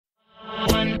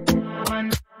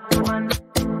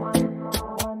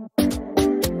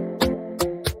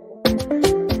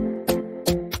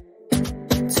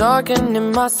talking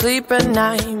in my sleep at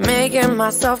night, making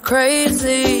myself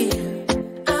crazy.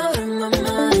 Out of my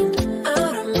mind,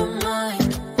 out of my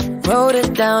mind. Wrote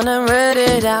it down and read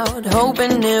it out,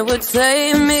 hoping it would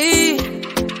save me.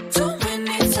 Too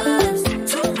many times,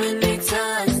 too many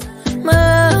times.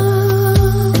 My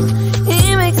love,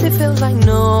 he makes me feel like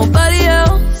nobody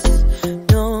else,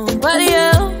 nobody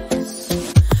else.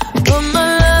 But my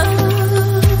love,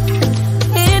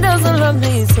 he doesn't love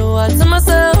me, so I tell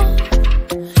myself,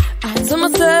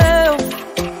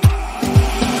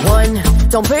 one,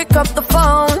 don't pick up the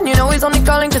phone, you know he's only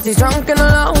calling cause he's drunk and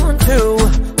alone. Two,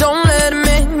 don't let him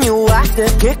in, you have to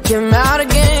kick him out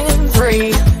again.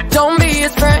 Three, don't be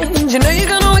his friend, you know you're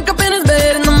gonna wake up in his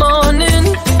bed in the morning.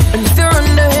 And if you're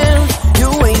under him, you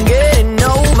ain't getting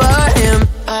over him.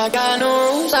 I got no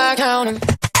rules, I count him.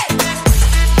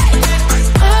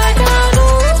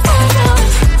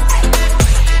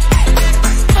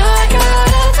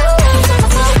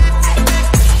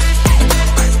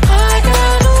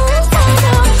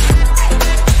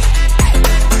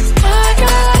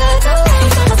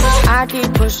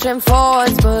 Pushing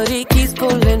forwards, but he keeps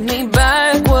pulling me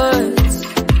backwards.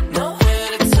 Nowhere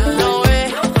to turn, nowhere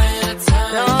to turn.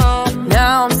 No.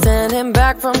 Now I'm standing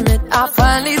back from it, I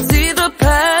finally see the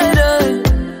pattern.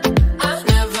 I've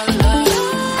never loved,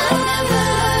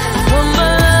 but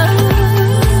my love,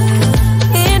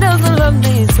 he doesn't love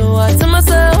me, so I tell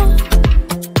myself,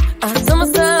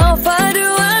 I do.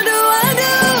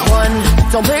 One,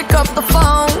 don't pick up the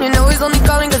phone, you know he's only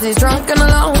calling cause he's drunk and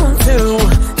alone. Two,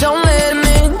 don't let him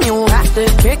in, you have to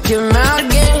kick him out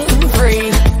again.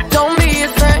 Three, don't be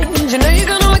his friend, you know you're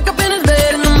gonna wake up in his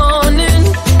bed in the morning.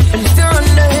 And if you're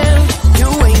under him, you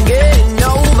ain't getting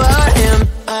over him.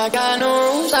 I got no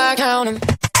rules, I count him.